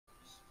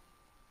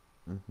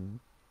Mm-hmm.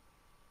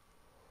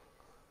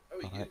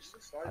 Oh, But it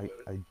useless. I I,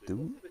 won't I do do,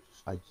 nothing. It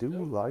just I stood do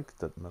still. like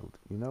that mode.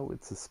 You know,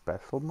 it's a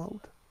special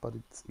mode, but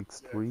it's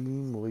Yeah.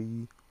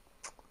 extremely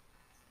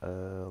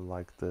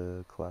like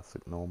the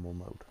classic normal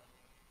mode.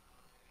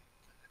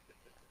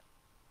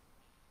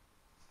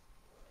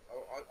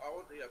 I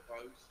want the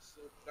bows.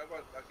 So they'll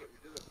get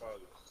rid of the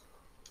bows.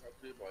 I'll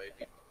do my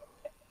edit.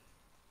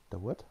 The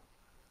what?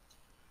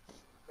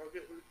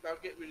 They'll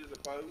get rid of the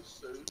bows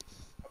soon.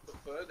 I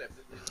prefer them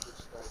than the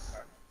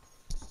sniper.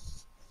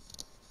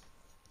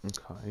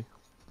 Okay.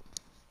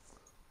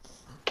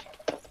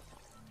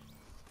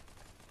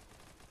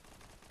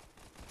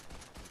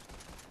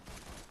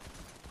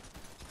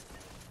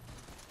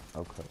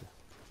 Okay.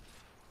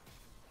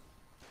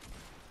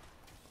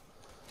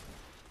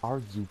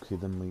 Are you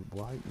kidding me?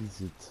 Why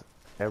is it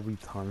every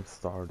time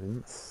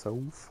starting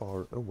so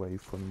far away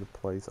from the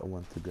place I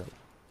want to go?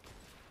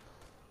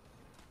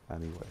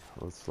 Anyway,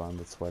 let's land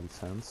at Sweaty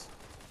Sands.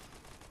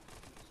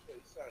 That's what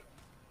he said.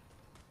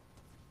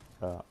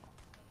 Uh,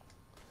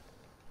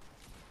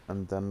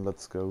 and then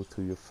let's go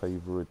to your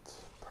favorite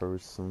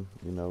person,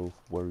 you know,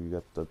 where you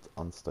get that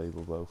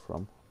unstable bow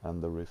from,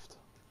 and the rift.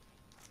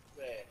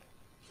 There.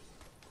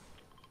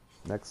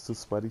 Next to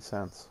Sweaty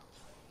Sands.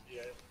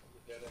 Yeah.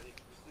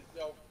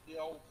 The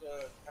old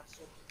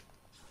castle.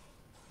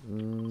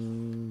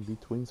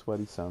 Between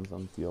Sweaty Sands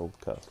and the old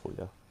castle,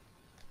 yeah.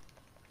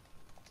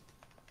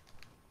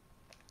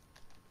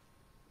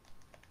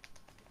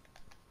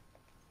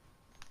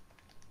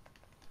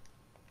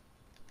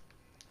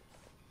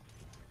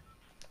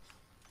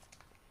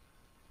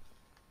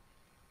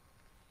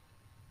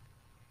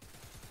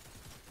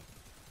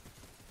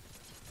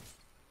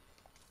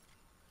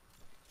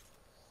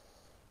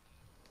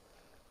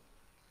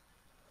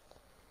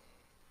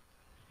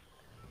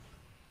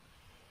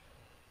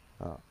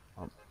 Uh,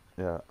 um,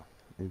 yeah,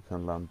 you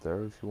can land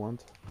there if you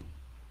want.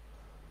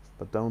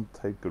 But don't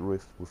take a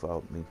rift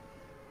without me.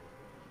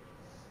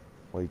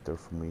 Wait there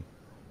for me.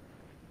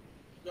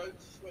 Go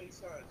to Sway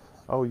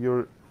Sands. Oh,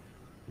 you're...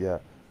 yeah.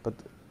 But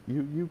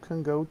you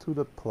can go to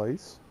that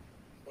place,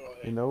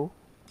 Alright you then. know,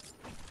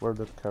 where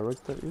that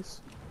character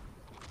is.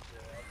 Yeah,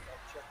 I'll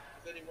check.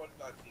 If there's anyone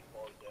landing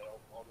by there,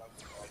 I'll land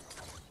by.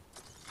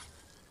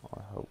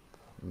 I hope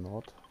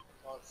not.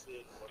 I can't see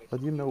anyone. If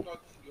But you you've know... gone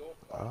to your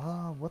place,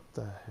 ah, what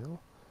the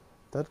hell?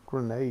 That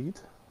grenade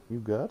you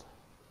got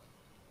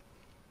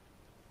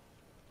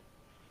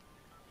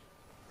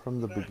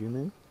from the grenade.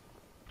 beginning?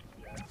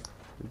 Yeah.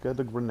 You got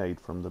a grenade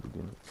from the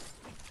beginning.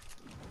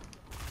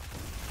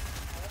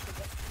 I haven't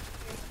got to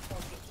you.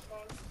 Can't get the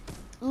phone.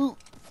 Ooh!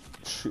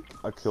 Shit,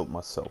 I killed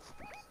myself.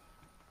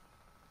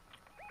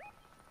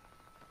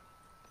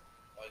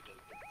 I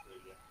gotta get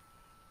through you.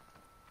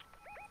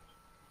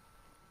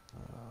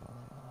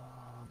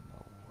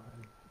 No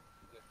way.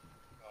 Get in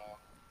the car.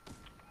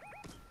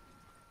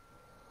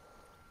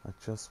 I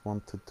just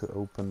wanted to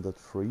open that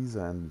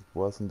freezer and it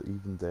wasn't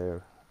even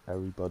there.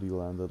 Everybody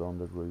landed on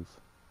the roof.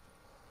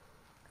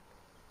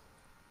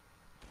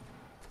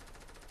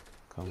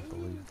 Can't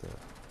believe Ooh, that.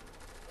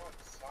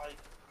 God's sake.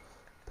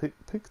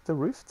 Pick the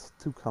rift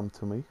to come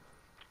to me.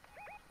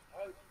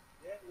 Oh,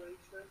 yeah, really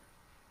true.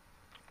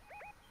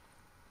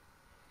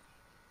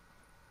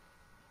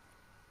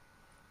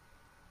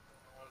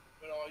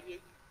 Where are you?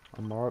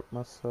 I marked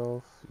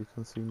myself. You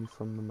can see me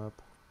from the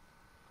map.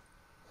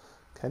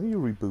 Can you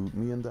reboot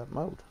me in that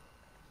mode?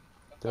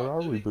 I There can't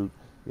are do it. reboot.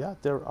 Yeah,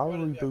 there are Why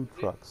don't you have reboot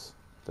the lift? trucks.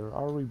 There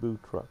are reboot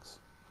trucks.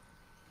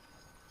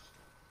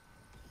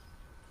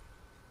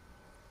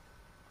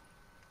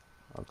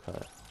 Okay.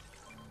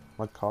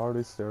 My card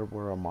is there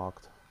where I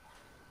marked.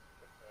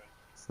 Okay.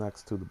 It's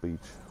next to the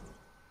beach.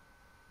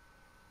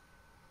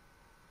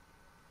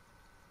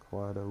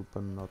 Quite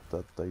open, not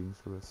that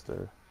dangerous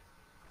there.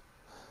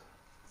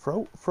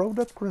 Throw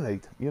that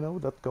grenade. You know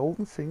that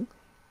golden thing.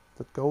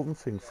 That golden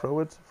thing. Yeah.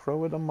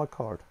 Throw it on my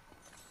card.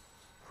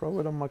 Throw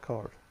it on my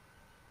card.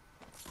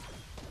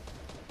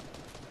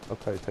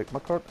 Okay, take my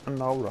card and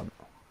now run.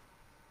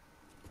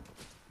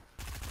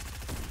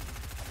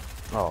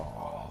 Oh,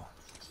 Oh,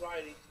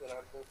 right into an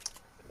ambush.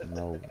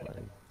 no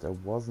way. There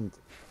wasn't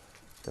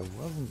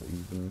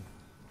even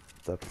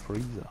that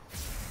freezer.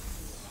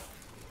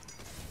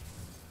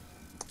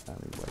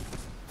 Anyway.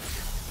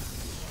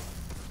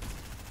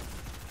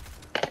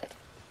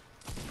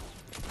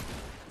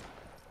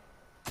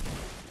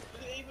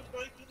 Did it even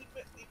break any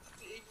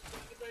did it even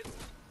bring the red?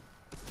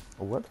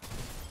 What?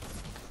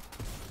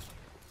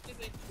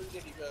 Didn't even bring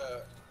any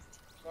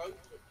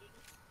clothes up, did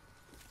it?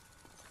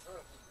 Oh,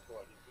 I didn't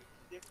quite anything.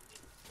 Did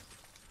it?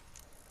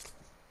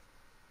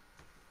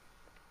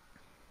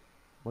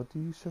 What do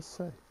you just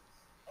say?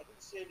 I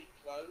didn't see any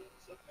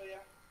clones up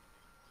here.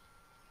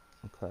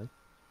 Okay.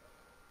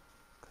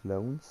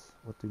 Clones?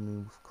 What do you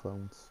mean with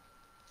clones?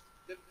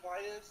 The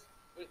players,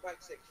 when it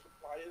makes extra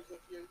players of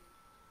you.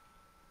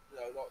 You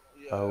know, like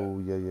the Oh,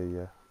 yeah, yeah,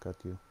 yeah. Got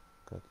you.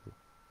 Got you.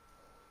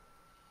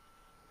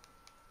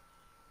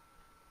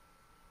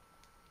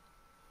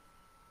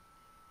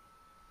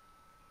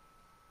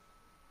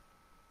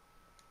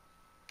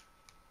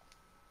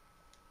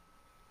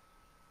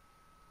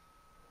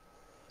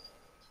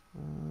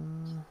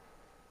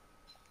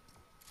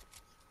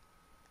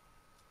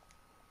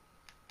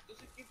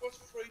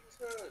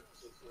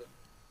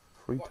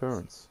 3 What?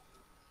 turns.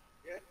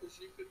 Yeah, because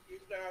you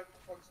now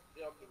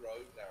constantly on the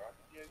road now,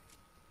 haven't you?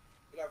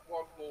 You'll have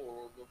one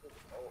more or nothing.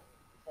 Or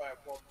if I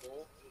have one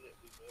more, then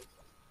it'll be me.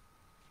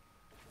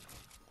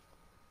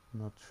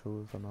 Not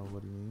sure if I know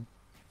what you mean.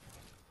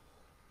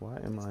 Why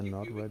am Let's I give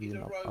not you ready in a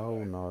enough? row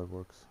Oh, now. now it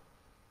works.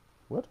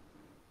 What?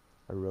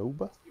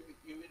 Aroba? Let's give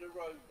you in a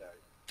row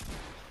now.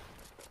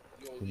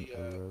 You're In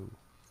a row.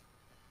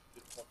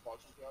 the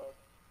bodyguard.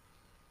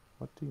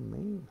 What do you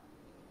mean?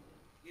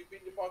 You've been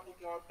the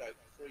bodyguard now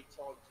 3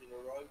 times in a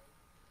row.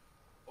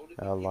 Only if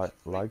Yeah, it gives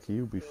you like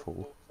you 4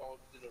 before. times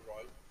in a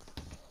row.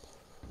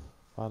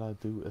 But I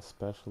do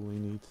especially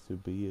need to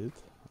be it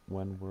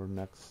when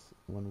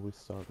we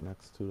start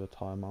next to the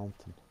Thai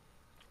mountain.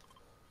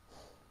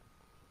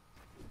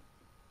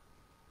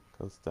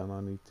 Cause then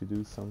I need to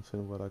do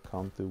something what I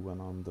can't do when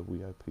I'm the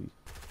VIP.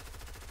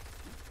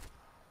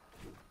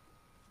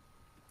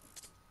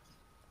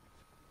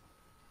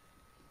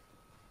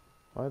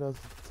 Why does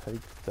it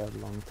take that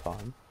long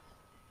time?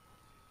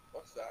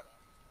 What's that?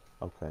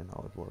 Okay,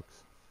 now it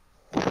works.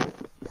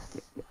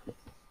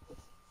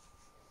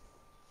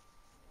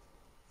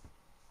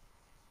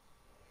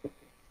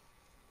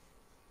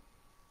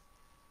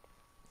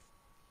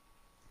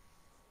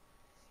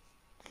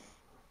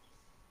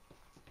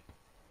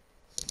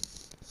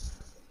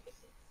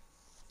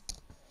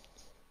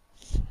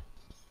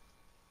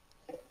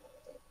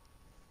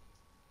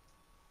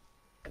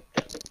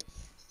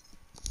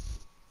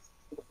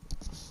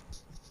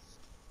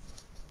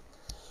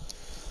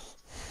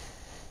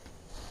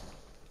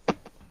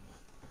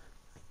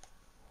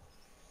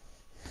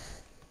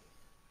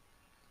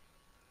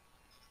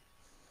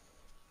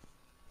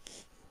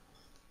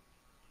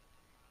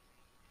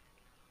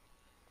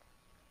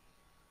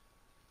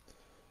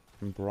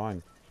 And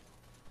Brian,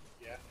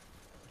 Yeah.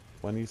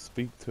 when you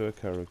speak to a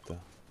character,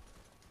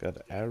 get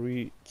Yeah.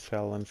 every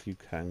challenge you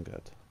can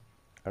get.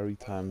 Every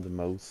time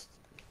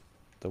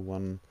the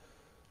one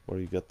where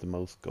you get the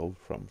most gold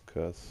from,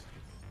 cause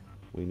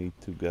we need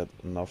to get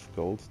enough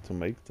gold to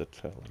make the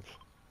challenge.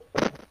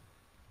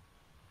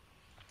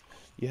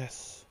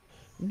 Yes.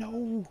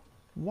 No!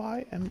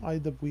 Why am I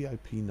the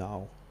VIP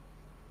now?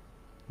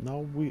 Now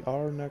we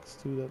are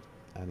next to that.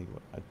 Anyway,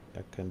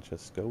 I can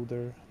just go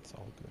there. It's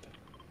all good.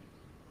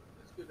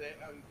 Let's go there.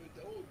 How you going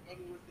to... Oh, I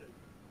know what to do.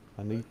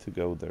 I need to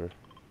go there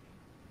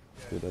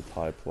to Yeah. that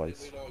high I didn't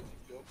place realise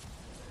you jumped.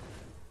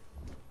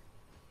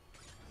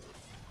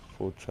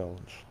 for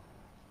challenge.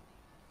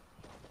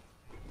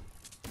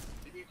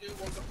 Did you do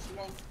one not so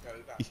long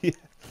ago? That? Yeah,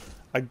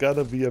 I got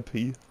a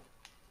VIP.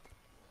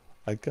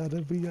 I got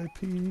a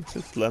VIP.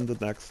 Just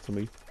landed next to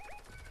me.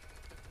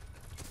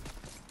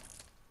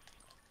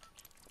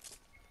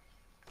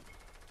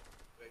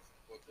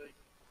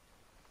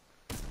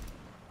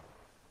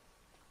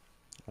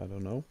 I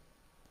don't know.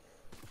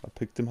 I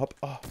picked him up.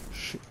 Ah,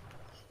 shit.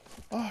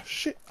 Ah,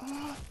 shit.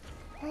 Ah,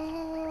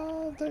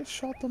 they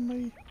shot on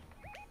me.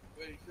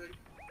 Where is he?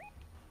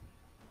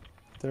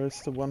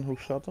 There's the one who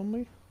shot on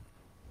me.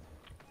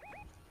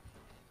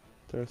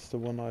 There's the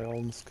one I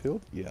almost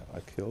killed. Yeah,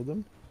 I killed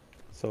him.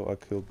 So I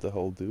killed the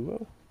whole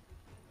duo.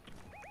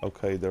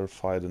 Okay, they're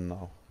fighting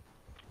now.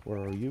 Where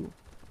are you?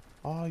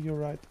 Ah, you're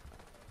right.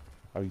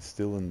 Are you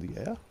still in the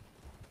air?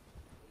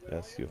 Where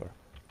Yes, are you are.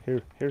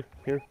 Here, here,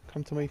 here.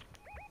 Come to me.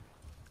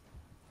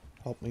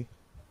 Help me.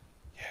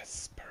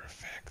 Yes,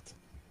 perfect.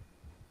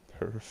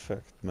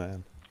 Perfect,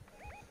 man.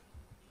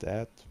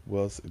 That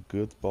was a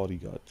good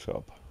bodyguard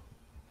job.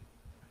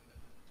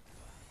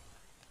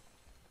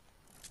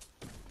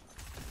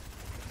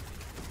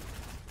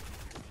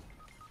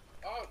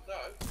 Oh,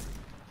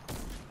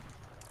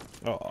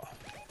 no. Oh,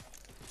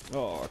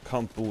 oh, I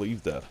can't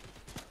believe that.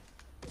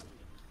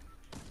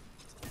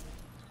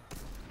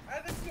 How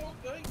they killed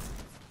me?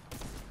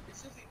 It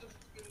says it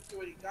doesn't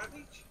do any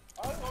damage.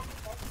 Oh, I'm the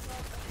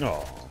bodyguard.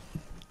 Oh,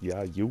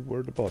 yeah, you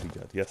were the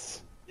bodyguard,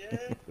 yes. Yeah.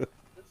 That's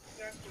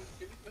exactly what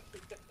killing me.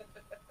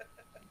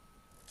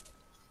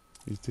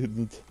 You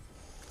didn't.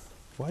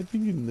 Why do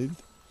you need?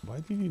 Why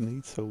do you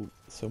need so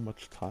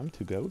much time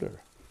to go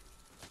there,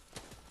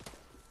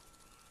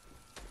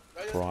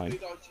 I didn't Brian?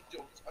 realise you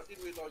jumped. I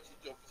didn't realise you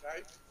jumped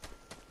out.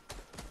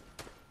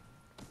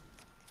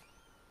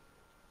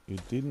 You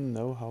didn't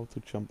know how to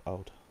jump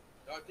out.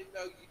 I didn't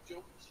know you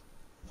jumped.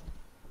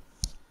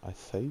 I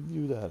saved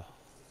you that.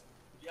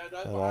 Yeah,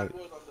 no, That but I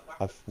was on the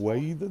map at I've the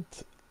time. waited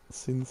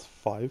since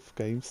 5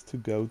 games to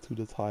go to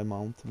the Thai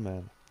mountain,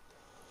 man.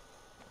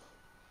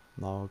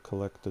 Now I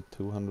collected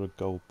 200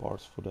 gold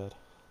bars for that.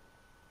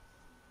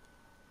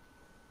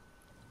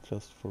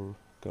 Just for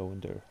going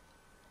there.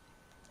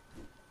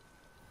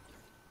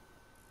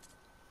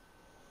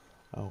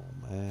 Oh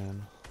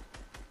man.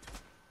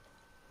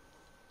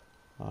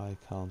 I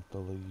can't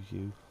believe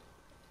you.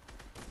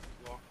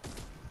 What?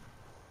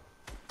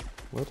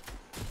 What?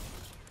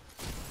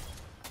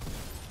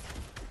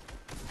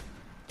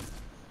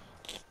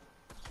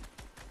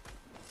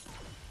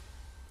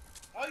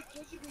 Oh, it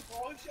doesn't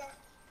revive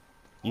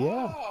you.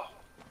 Yeah, Ah!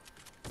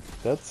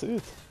 that's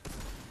it.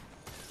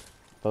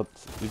 But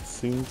it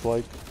seems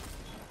like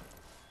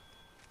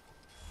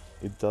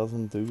it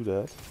doesn't do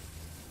that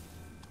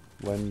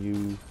when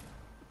you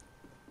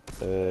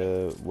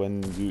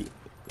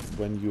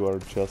when you are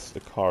just a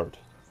card.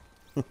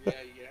 Yeah,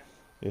 yeah.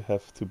 You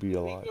have to be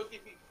It'll be alive. good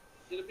if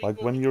it'll be Like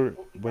good if you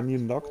put me when back you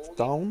to knocked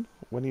spawning.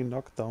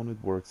 down,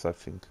 it works, I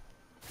think.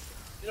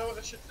 You know what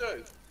I should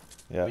do?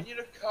 Yeah, When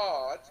you're a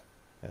card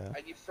yeah,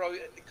 and you throw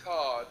it at the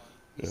card,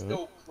 you're yeah.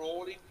 still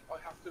crawling. I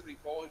have to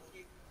revive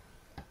you.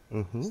 I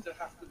Mhm. still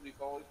have to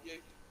revive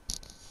you.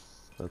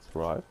 That's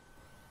right.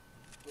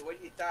 But when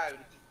you're down, it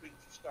just brings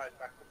you straight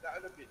back up. That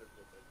would have been a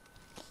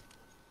rubber.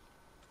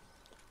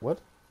 What?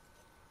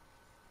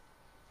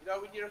 You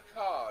know, when you're a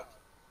card,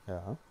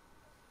 Yeah.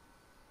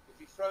 if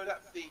you throw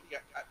that thing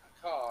at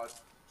the card,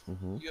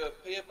 Mhm. you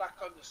appear back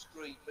on the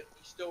screen, but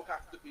you still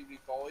have to be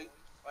revived.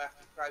 I have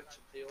to crouch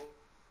and heal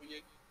for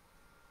you.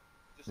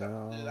 Just have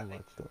to do Yeah, that like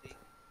extra that. thing.